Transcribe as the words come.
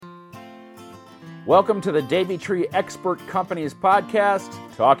Welcome to the Davey Tree Expert Company's podcast,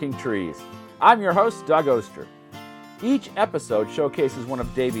 Talking Trees. I'm your host, Doug Oster. Each episode showcases one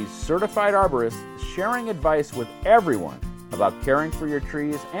of Davey's certified arborists sharing advice with everyone about caring for your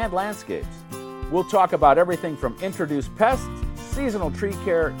trees and landscapes. We'll talk about everything from introduced pests, seasonal tree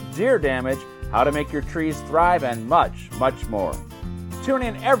care, deer damage, how to make your trees thrive, and much, much more. Tune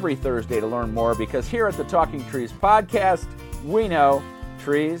in every Thursday to learn more, because here at the Talking Trees podcast, we know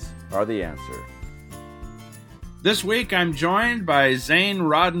trees are the answer. This week, I'm joined by Zane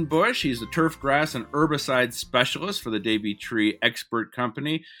Rodenbush. He's a turf grass and herbicide specialist for the Davey Tree Expert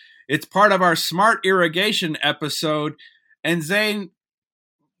Company. It's part of our Smart Irrigation episode. And Zane,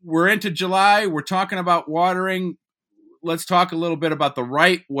 we're into July. We're talking about watering. Let's talk a little bit about the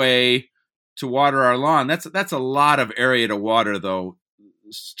right way to water our lawn. That's a lot of area to water, though.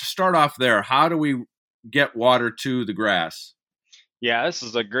 To start off there, how do we get water to the grass? Yeah, this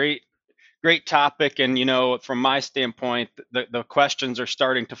is a great topic. And, from my standpoint, the questions are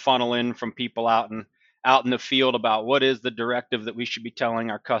starting to funnel in from people out in the field about what is the directive that we should be telling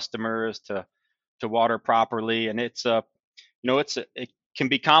our customers to water properly. And it can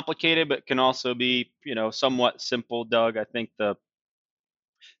be complicated, but can also be, somewhat simple, Doug. I think the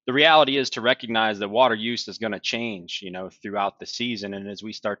reality is to recognize that water use is going to change, throughout the season. And as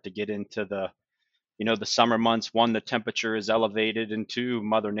we start to get into the summer months, one, the temperature is elevated, and two,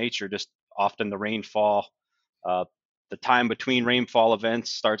 Mother Nature, just often the rainfall, the time between rainfall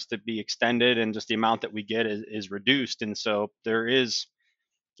events starts to be extended, and just the amount that we get is reduced. And so there is,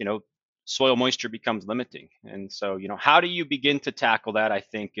 soil moisture becomes limiting. And so, how do you begin to tackle that? I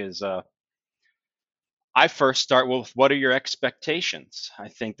think is, I first start with, what are your expectations? I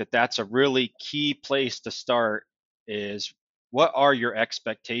think that that's a really key place to start. Is, what are your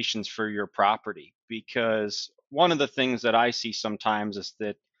expectations for your property? Because one of the things that I see sometimes is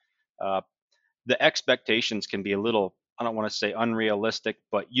that the expectations can be a little, I don't want to say unrealistic,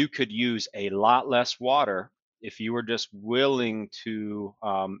 but you could use a lot less water if you were just willing to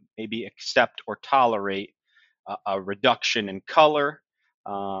maybe accept or tolerate a reduction in color,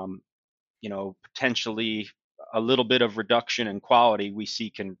 potentially a little bit of reduction in quality. We see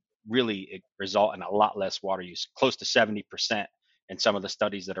can really result in a lot less water use, close to 70% in some of the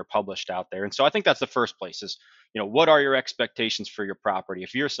studies that are published out there. And so I think that's the first place is, what are your expectations for your property?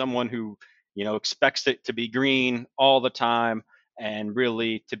 If you're someone who, expects it to be green all the time and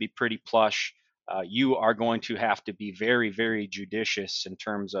really to be pretty plush, you are going to have to be very, very judicious in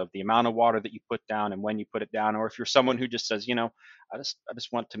terms of the amount of water that you put down and when you put it down. Or if you're someone who just says, I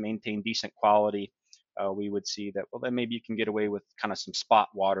just want to maintain decent quality, we would see that, well, then maybe you can get away with kind of some spot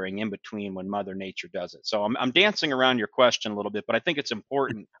watering in between when Mother Nature does it. So I'm dancing around your question a little bit, but I think it's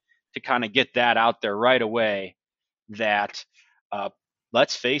important to kind of get that out there right away, that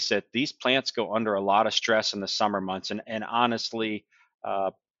let's face it, these plants go under a lot of stress in the summer months. And honestly,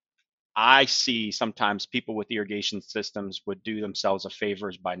 I see sometimes people with irrigation systems would do themselves a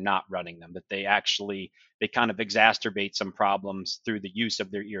favors by not running them, that they kind of exacerbate some problems through the use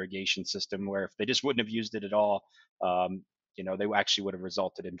of their irrigation system, where if they just wouldn't have used it at all, they actually would have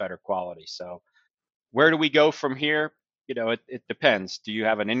resulted in better quality. So where do we go from here? It depends. Do you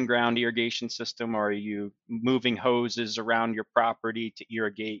have an in-ground irrigation system, or are you moving hoses around your property to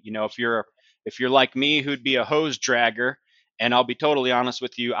irrigate? If you're like me, who'd be a hose dragger, and I'll be totally honest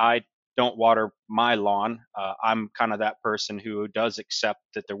with you, I don't water my lawn. I'm kind of that person who does accept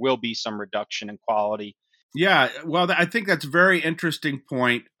that there will be some reduction in quality. Yeah, well, I think that's a very interesting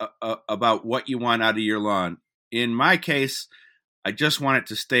point about what you want out of your lawn. In my case, I just want it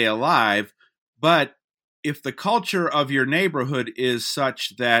to stay alive. But if the culture of your neighborhood is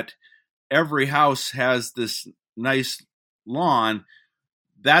such that every house has this nice lawn,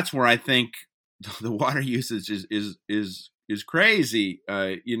 that's where I think the water usage is crazy.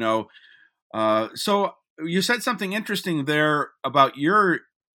 So you said something interesting there about your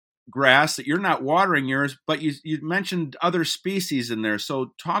grass, that you're not watering yours, but you mentioned other species in there.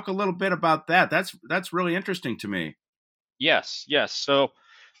 So talk a little bit about that. That's really interesting to me. Yes. So,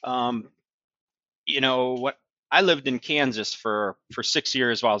 what, I lived in Kansas for 6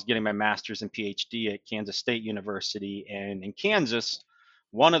 years while I was getting my master's and PhD at Kansas State University. And in Kansas,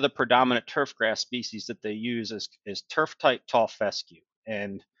 one of the predominant turf grass species that they use is turf-type tall fescue.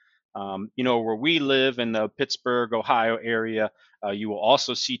 And where we live in the Pittsburgh, Ohio area, you will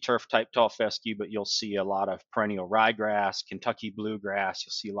also see turf-type tall fescue, but you'll see a lot of perennial ryegrass, Kentucky bluegrass.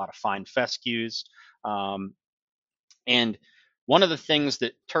 You'll see a lot of fine fescues. And one of the things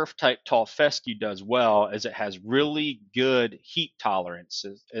that turf-type tall fescue does well is it has really good heat tolerance.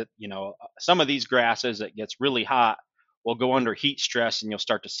 Some of these grasses, it gets really hot, will go under heat stress, and you'll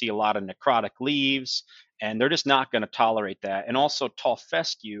start to see a lot of necrotic leaves, and they're just not going to tolerate that. And also, tall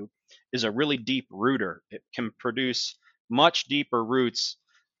fescue is a really deep rooter. It can produce much deeper roots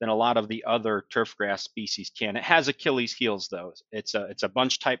than a lot of the other turfgrass species can. It has Achilles heels though. It's a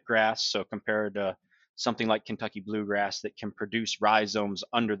bunch type grass, so compared to something like Kentucky bluegrass that can produce rhizomes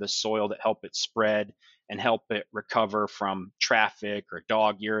under the soil that help it spread and help it recover from traffic or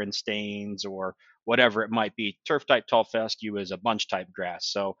dog urine stains or whatever it might be. Turf type tall fescue is a bunch type grass.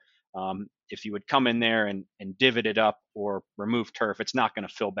 So if you would come in there and divot it up or remove turf, it's not going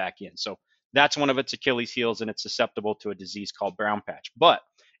to fill back in. So that's one of its Achilles heels, and it's susceptible to a disease called brown patch. But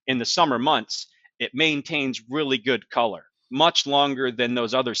in the summer months, it maintains really good color, much longer than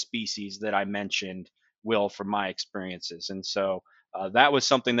those other species that I mentioned will, from my experiences. And so that was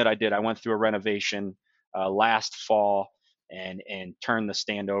something that I did. I went through a renovation last fall and turned the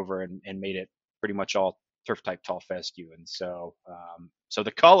stand over and made it pretty much all turf type tall fescue. And so so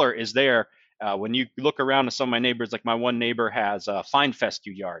the color is there. When you look around to some of my neighbors, like my one neighbor has a fine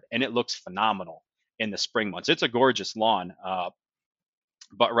fescue yard, and it looks phenomenal in the spring months. It's a gorgeous lawn,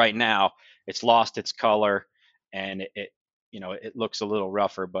 but right now it's lost its color, and it looks a little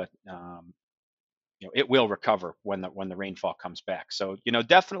rougher, but it will recover when the rainfall comes back. So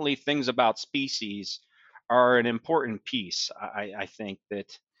definitely things about species are an important piece. I think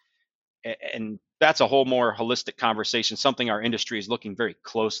that, and that's a whole more holistic conversation. Something our industry is looking very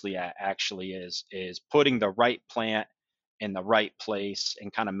closely at actually is putting the right plant in the right place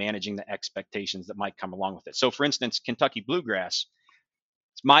and kind of managing the expectations that might come along with it. So for instance, Kentucky bluegrass,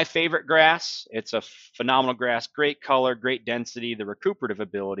 it's my favorite grass. It's a phenomenal grass, great color, great density, the recuperative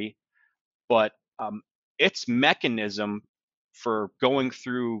ability, but its mechanism for going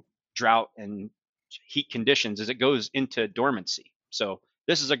through drought and heat conditions is it goes into dormancy. So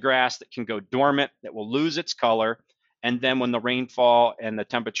this is a grass that can go dormant, that will lose its color, and then when the rainfall and the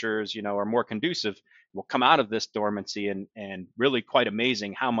temperatures, are more conducive, will come out of this dormancy, and really quite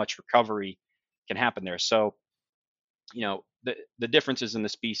amazing how much recovery can happen there. So, the differences in the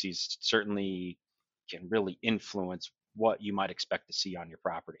species certainly can really influence what you might expect to see on your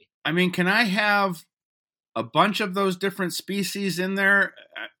property. I mean, can I have a bunch of those different species in there?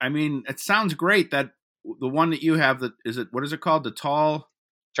 I mean, it sounds great that the one that you have, what is it called? The tall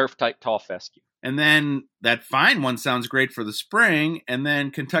turf type tall fescue. And then that fine one sounds great for the spring. And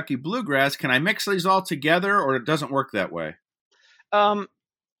then Kentucky bluegrass, can I mix these all together, or it doesn't work that way?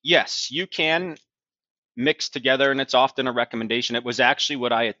 Yes, you can mix together, and it's often a recommendation. It was actually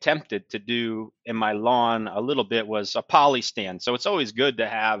what I attempted to do in my lawn a little bit, was a poly stand. So it's always good to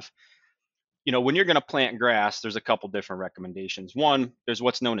have, when you're going to plant grass, there's a couple different recommendations. One, there's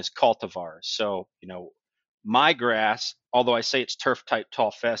what's known as cultivars. So, my grass, although I say it's turf type tall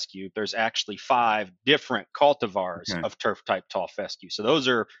fescue, there's actually 5 different cultivars of turf type tall fescue. So those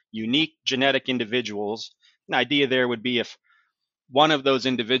are unique genetic individuals. An idea there would be if one of those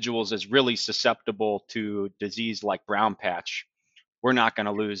individuals is really susceptible to disease like brown patch, we're not going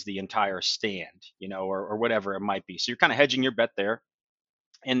to lose the entire stand, or whatever it might be. So you're kind of hedging your bet there.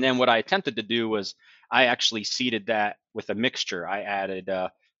 And then what I attempted to do was I actually seeded that with a mixture. I added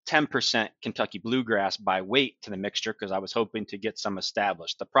 10% Kentucky bluegrass by weight to the mixture because I was hoping to get some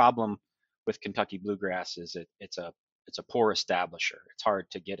established. The problem with Kentucky bluegrass is it's a poor establisher. It's hard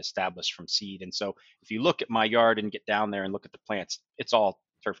to get established from seed. And so if you look at my yard and get down there and look at the plants, it's all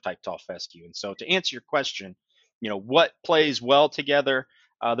turf type tall fescue. And so to answer your question, what plays well together,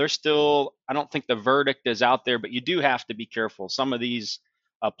 there's still, I don't think the verdict is out there, but you do have to be careful. Some of these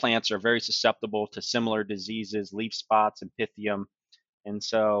plants are very susceptible to similar diseases, leaf spots and pythium. And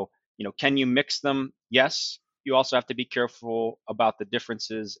so, can you mix them? Yes. You also have to be careful about the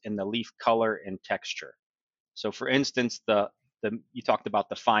differences in the leaf color and texture. So for instance, you talked about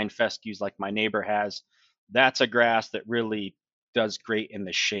the fine fescues like my neighbor has. That's a grass that really does great in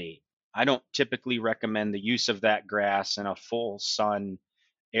the shade. I don't typically recommend the use of that grass in a full sun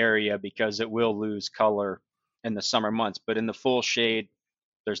area because it will lose color in the summer months. But in the full shade,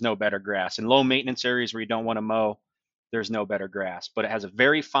 there's no better grass. In low maintenance areas where you don't want to mow, there's no better grass. But it has a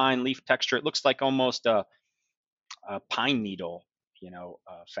very fine leaf texture. It looks like almost a pine needle,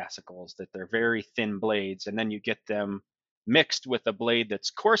 fascicles, that they're very thin blades. And then you get them mixed with a blade that's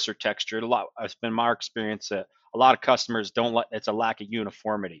coarser textured. It's been my experience that a lot of customers it's a lack of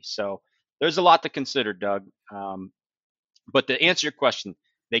uniformity. So there's a lot to consider, Doug. But to answer your question,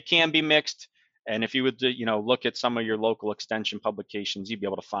 they can be mixed. And if you would, look at some of your local extension publications, you'd be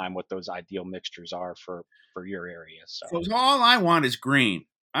able to find what those ideal mixtures are for your area. So all I want is green.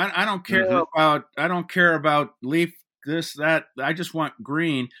 I don't care I don't care about leaf, this, that. I just want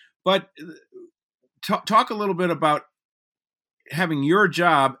green. But talk a little bit about having your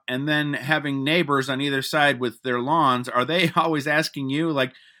job and then having neighbors on either side with their lawns, are they always asking you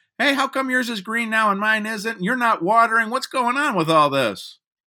like, hey, how come yours is green now and mine isn't? And you're not watering. What's going on with all this?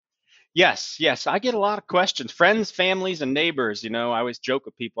 Yes, yes. I get a lot of questions. Friends, families, and neighbors. I always joke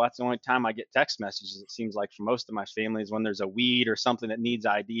with people. That's the only time I get text messages, it seems like, for most of my family is when there's a weed or something that needs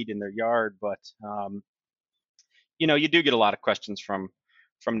ID'd in their yard. But you do get a lot of questions from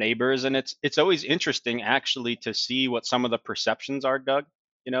neighbors, and it's always interesting actually to see what some of the perceptions are, Doug.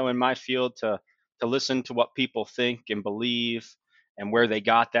 In my field, to listen to what people think and believe and where they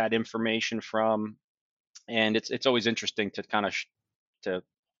got that information from. And it's always interesting to kind of to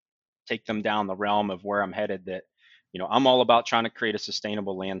take them down the realm of where I'm headed. That I'm all about trying to create a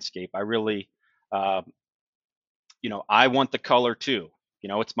sustainable landscape. I really uh, I want the color too.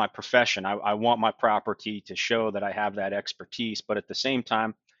 It's my profession. I want my property to show that I have that expertise, but at the same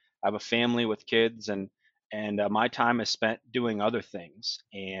time, I have a family with kids, and my time is spent doing other things.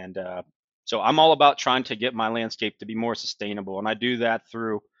 And so I'm all about trying to get my landscape to be more sustainable, and I do that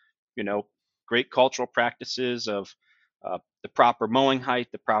through, you know, great cultural practices of the proper mowing height,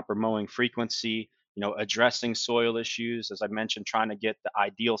 the proper mowing frequency. Addressing soil issues, as I mentioned, trying to get the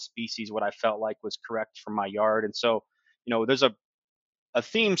ideal species, what I felt like was correct for my yard. And so there's a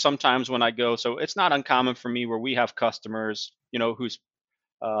theme sometimes when I go. So it's not uncommon for me where we have customers, who's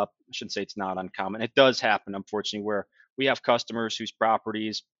I shouldn't say it's not uncommon. It does happen, unfortunately, where we have customers whose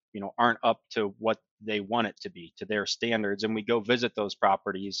properties, aren't up to what they want it to be, to their standards, and we go visit those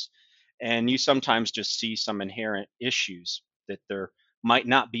properties, and you sometimes just see some inherent issues that there might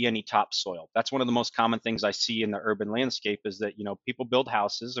not be any topsoil. That's one of the most common things I see in the urban landscape is that people build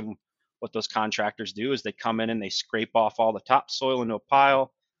houses, and what those contractors do is they come in and they scrape off all the topsoil into a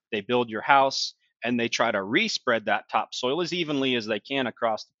pile. They build your house, and they try to respread that topsoil as evenly as they can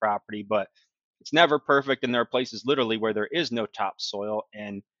across the property, but it's never perfect. And there are places literally where there is no topsoil,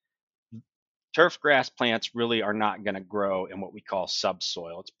 and turf grass plants really are not going to grow in what we call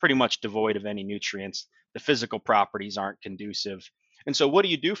subsoil. It's pretty much devoid of any nutrients. The physical properties aren't conducive. And so what do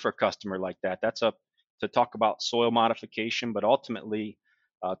you do for a customer like that? That's up to talk about soil modification, but ultimately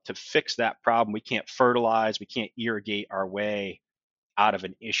to fix that problem, we can't fertilize, we can't irrigate our way out of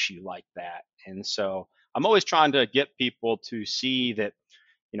an issue like that. And so I'm always trying to get people to see that,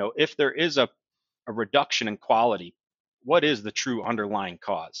 if there is a reduction in quality, what is the true underlying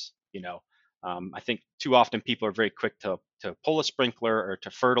cause? I think too often people are very quick to pull a sprinkler or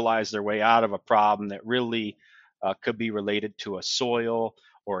to fertilize their way out of a problem that really could be related to a soil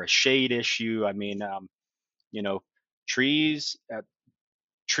or a shade issue. I mean, you know, trees,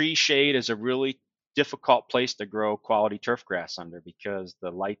 tree shade is a really difficult place to grow quality turf grass under because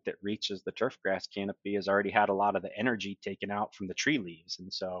the light that reaches the turf grass canopy has already had a lot of the energy taken out from the tree leaves.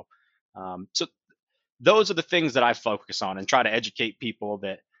 And so those are the things that I focus on and try to educate people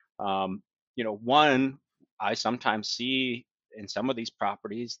that, one, I sometimes see in some of these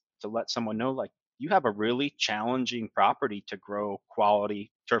properties to let someone know, like, you have a really challenging property to grow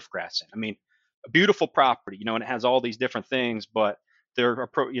quality turf grass in. I mean, a beautiful property, and it has all these different things, but you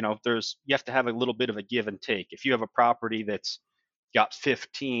have to have a little bit of a give and take. If you have a property that's got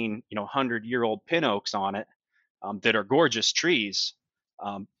 15, 100-year-old pin oaks on it that are gorgeous trees,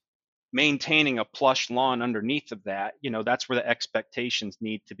 um, maintaining a plush lawn underneath of that, that's where the expectations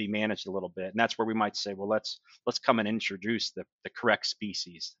need to be managed a little bit. And that's where we might say, well, let's come and introduce the correct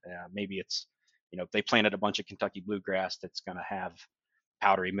species. Maybe it's, if they planted a bunch of Kentucky bluegrass that's going to have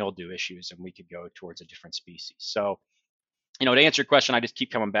powdery mildew issues, and we could go towards a different species. So, to answer your question, I just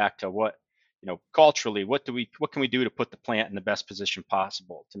keep coming back to what, culturally, what can we do to put the plant in the best position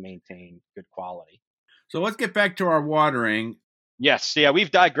possible to maintain good quality? So let's get back to our watering. Yes, yeah,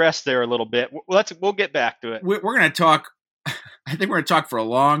 we've digressed there a little bit. We'll get back to it. We're going to talk. I think we're going to talk for a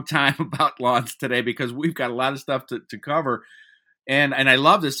long time about lawns today because we've got a lot of stuff to cover, and I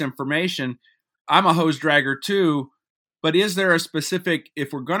love this information. I'm a hose dragger too, but is there a specific,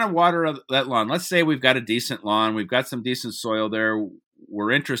 if we're going to water that lawn? Let's say we've got a decent lawn, we've got some decent soil there.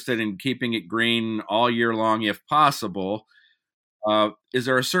 We're interested in keeping it green all year long if possible. Is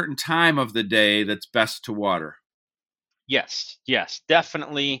there a certain time of the day that's best to water? Yes,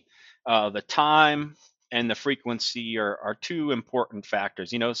 definitely. The time and the frequency are two important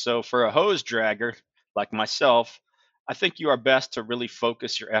factors. So for a hose dragger like myself, I think you are best to really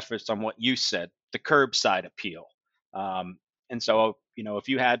focus your efforts on what you said, the curbside appeal. And so, if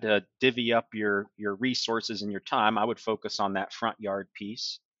you had to divvy up your resources and your time, I would focus on that front yard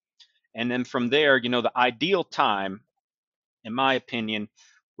piece. And then from there, the ideal time, in my opinion,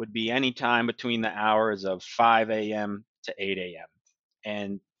 would be any time between the hours of 5 a.m. to 8 a.m.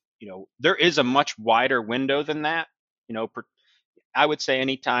 And, there is a much wider window than that. I would say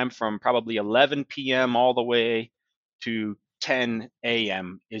anytime from probably 11 p.m. all the way to 10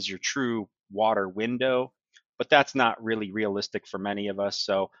 a.m. is your true water window, but that's not really realistic for many of us.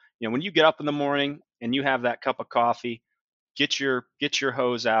 So, when you get up in the morning and you have that cup of coffee, get your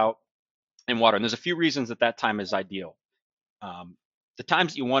hose out and water. And there's a few reasons that that time is ideal. The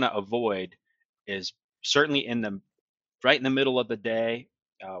times you want to avoid is certainly in the right in the middle of the day.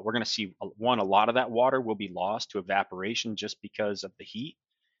 We're going to see a lot of that water will be lost to evaporation just because of the heat.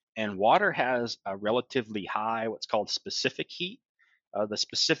 And water has a relatively high, what's called specific heat. The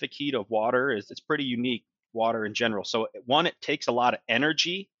specific heat of water it's pretty unique, water in general. So one, it takes a lot of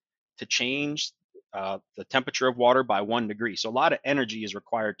energy to change the temperature of water by 1 degree. So a lot of energy is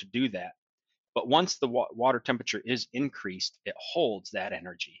required to do that. But once the water temperature is increased, it holds that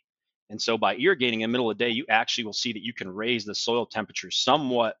energy. And so by irrigating in the middle of the day, you actually will see that you can raise the soil temperature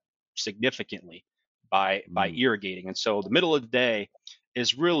somewhat significantly by irrigating. And so the middle of the day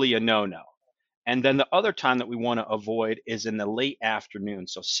is really a no-no. And then the other time that we want to avoid is in the late afternoon.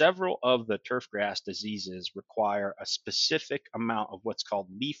 So several of the turfgrass diseases require a specific amount of what's called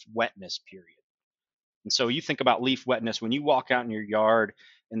leaf wetness period. And so you think about leaf wetness when you walk out in your yard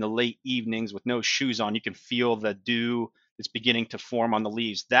in the late evenings with no shoes on, you can feel the dew that's beginning to form on the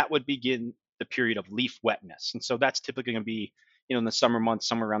leaves. That would begin the period of leaf wetness. And so that's typically going to be, in the summer months,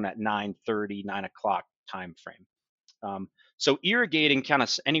 somewhere around that 9:30, 9 o'clock time frame. So irrigating kind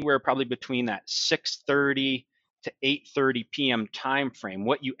of anywhere probably between that 6:30 to 8:30 p.m. time frame.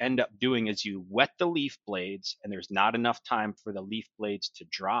 What you end up doing is you wet the leaf blades, and there's not enough time for the leaf blades to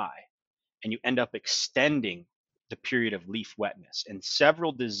dry, and you end up extending the period of leaf wetness. And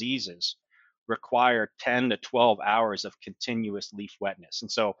several diseases require 10 to 12 hours of continuous leaf wetness.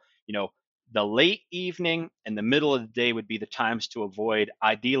 And so, the late evening and the middle of the day would be the times to avoid.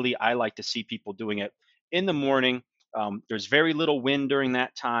 Ideally, I like to see people doing it in the morning. There's very little wind during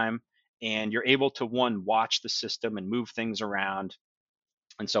that time, and you're able to, one, watch the system and move things around.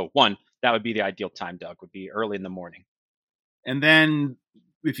 And so, one, that would be the ideal time, Doug, would be early in the morning. And then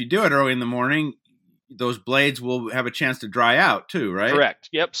if you do it early in the morning, those blades will have a chance to dry out too, right? Correct.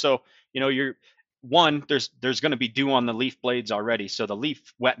 Yep. So, you're one, there's going to be dew on the leaf blades already. So the leaf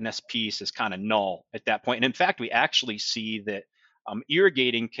wetness piece is kind of null at that point. And in fact, we actually see that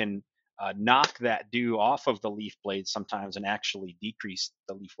irrigating can knock that dew off of the leaf blades sometimes and actually decrease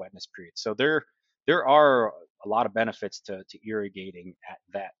the leaf wetness period. So there are a lot of benefits to irrigating at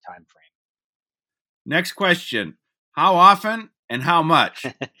that time frame. Next question. How often and how much?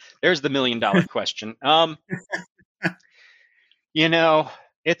 There's the $1 million question.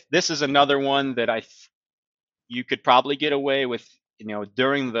 This is another one that you could probably get away with,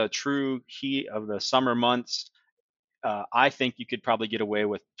 during the true heat of the summer months. I think you could probably get away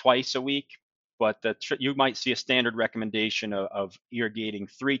with twice a week, but you might see a standard recommendation of irrigating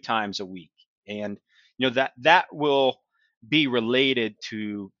 3 times a week. And, that will be related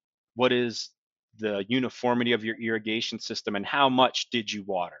to what is the uniformity of your irrigation system and how much did you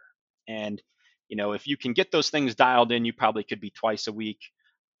water. And, if you can get those things dialed in, you probably could be twice a week.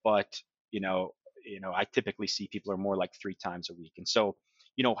 But, I typically see people are more like 3 times a week. And so,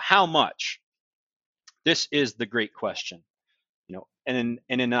 how much? This is the great question. And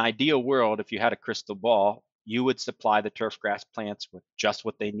in an ideal world, if you had a crystal ball, you would supply the turfgrass plants with just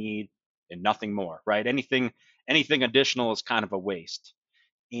what they need and nothing more, right? Anything additional is kind of a waste.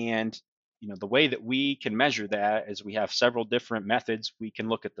 And the way that we can measure that is we have several different methods. We can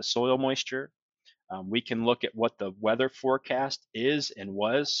look at the soil moisture. We can look at what the weather forecast is and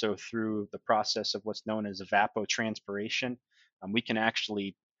was. So through the process of what's known as evapotranspiration, we can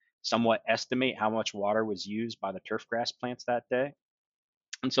actually somewhat estimate how much water was used by the turfgrass plants that day.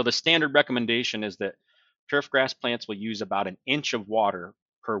 And so the standard recommendation is that turfgrass plants will use about 1 inch of water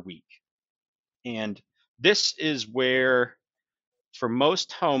per week. And this is where, for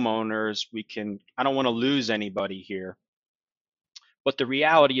most homeowners, I don't want to lose anybody here, but the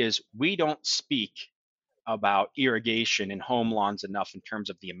reality is we don't speak about irrigation in home lawns enough in terms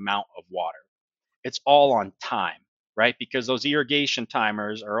of the amount of water. It's all on time, right? Because those irrigation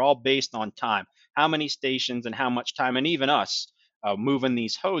timers are all based on time, how many stations and how much time, and even us moving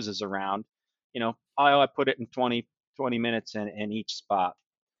these hoses around, I put it in 20 minutes in each spot.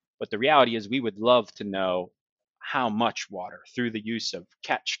 But the reality is we would love to know how much water through the use of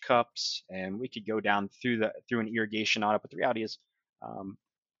catch cups, and we could go down through an irrigation audit. But the reality is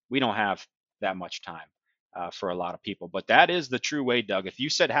we don't have that much time for a lot of people. But that is the true way, Doug. If you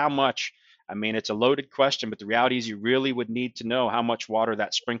said how much, I mean, it's a loaded question, but the reality is you really would need to know how much water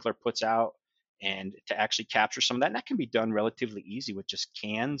that sprinkler puts out and to actually capture some of that. And that can be done relatively easy with just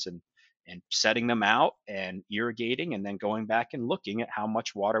cans and and setting them out and irrigating, and then going back and looking at how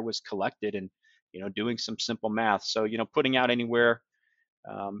much water was collected, and doing some simple math. So putting out anywhere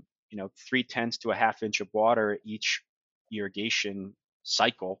 3/10 to a half inch of water each irrigation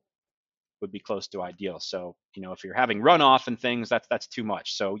cycle would be close to ideal. So if you're having runoff and things, that's too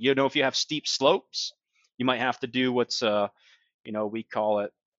much. So if you have steep slopes, you might have to do what's we call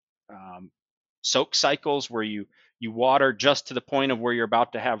it soak cycles, where you water just to the point of where you're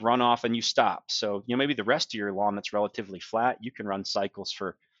about to have runoff and you stop. So maybe the rest of your lawn that's relatively flat, you can run cycles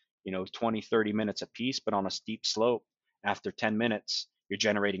for 20-30 minutes a piece, but on a steep slope, after 10 minutes you're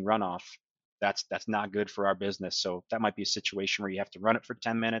generating runoff. That's not good for our business. So that might be a situation where you have to run it for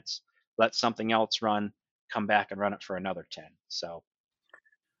 10 minutes, let something else run, come back and run it for another 10. So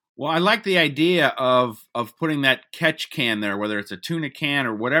well, I like the idea of putting that catch can there, whether it's a tuna can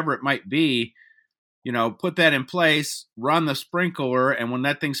or whatever it might be. Put that in place, run the sprinkler, and when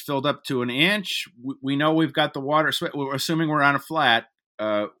that thing's filled up to an inch, we know we've got the water. We're assuming we're on a flat.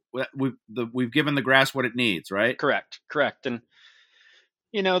 We've given the grass what it needs, right? Correct. And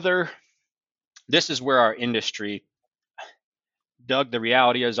this is where our industry, Doug, the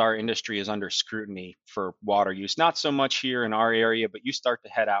reality is our industry is under scrutiny for water use. Not so much here in our area, but you start to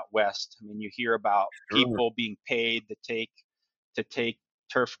head out west. I mean, you hear about people being paid to take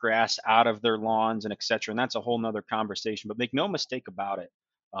turf grass out of their lawns and et cetera. And that's a whole nother conversation, but make no mistake about it.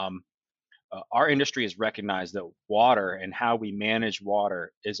 Our industry has recognized that water and how we manage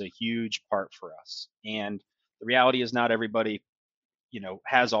water is a huge part for us. And the reality is not everybody,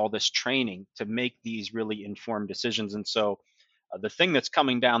 has all this training to make these really informed decisions. And so the thing that's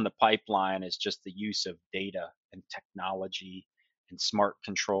coming down the pipeline is just the use of data and technology and smart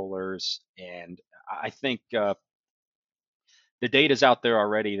controllers. And I think the data's out there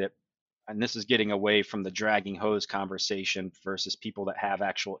already and this is getting away from the dragging hose conversation versus people that have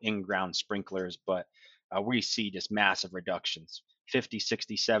actual in-ground sprinklers, but we see just massive reductions, 50,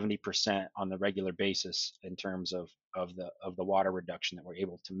 60, 70% on the regular basis in terms of the water reduction that we're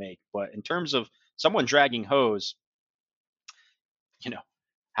able to make. But in terms of someone dragging hose,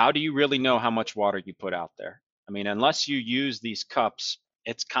 how do you really know how much water you put out there? I mean, unless you use these cups,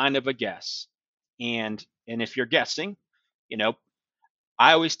 it's kind of a guess. And if you're guessing,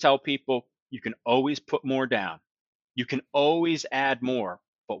 I always tell people you can always put more down. You can always add more,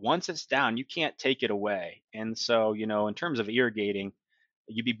 but once it's down, you can't take it away. And so, in terms of irrigating,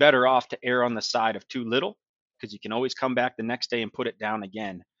 you'd be better off to err on the side of too little, because you can always come back the next day and put it down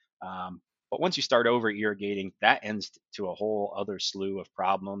again. But once you start over irrigating, that ends to a whole other slew of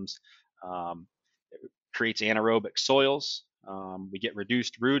problems. It creates anaerobic soils. We get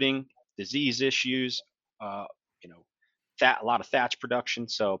reduced rooting, disease issues, a lot of thatch production.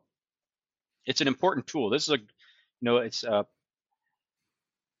 So it's an important tool. This is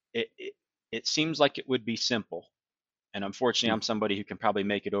it seems like it would be simple. And unfortunately, I'm somebody who can probably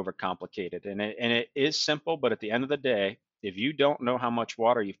make it overcomplicated. And it is simple, but at the end of the day, if you don't know how much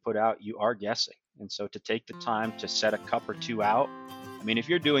water you've put out, you are guessing. And so to take the time to set a cup or two out, I mean, if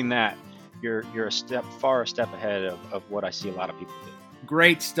you're doing that, you're a step ahead of what I see a lot of people do.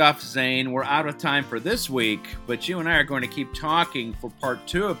 Great stuff, Zane. We're out of time for this week, but you and I are going to keep talking for part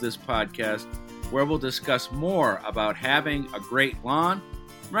 2 of this podcast, where we'll discuss more about having a great lawn.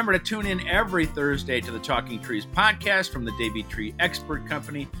 Remember to tune in every Thursday to the Talking Trees podcast from the Davey Tree Expert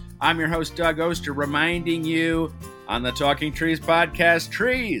Company. I'm your host, Doug Oster, reminding you on the Talking Trees podcast,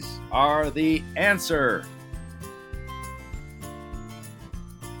 trees are the answer.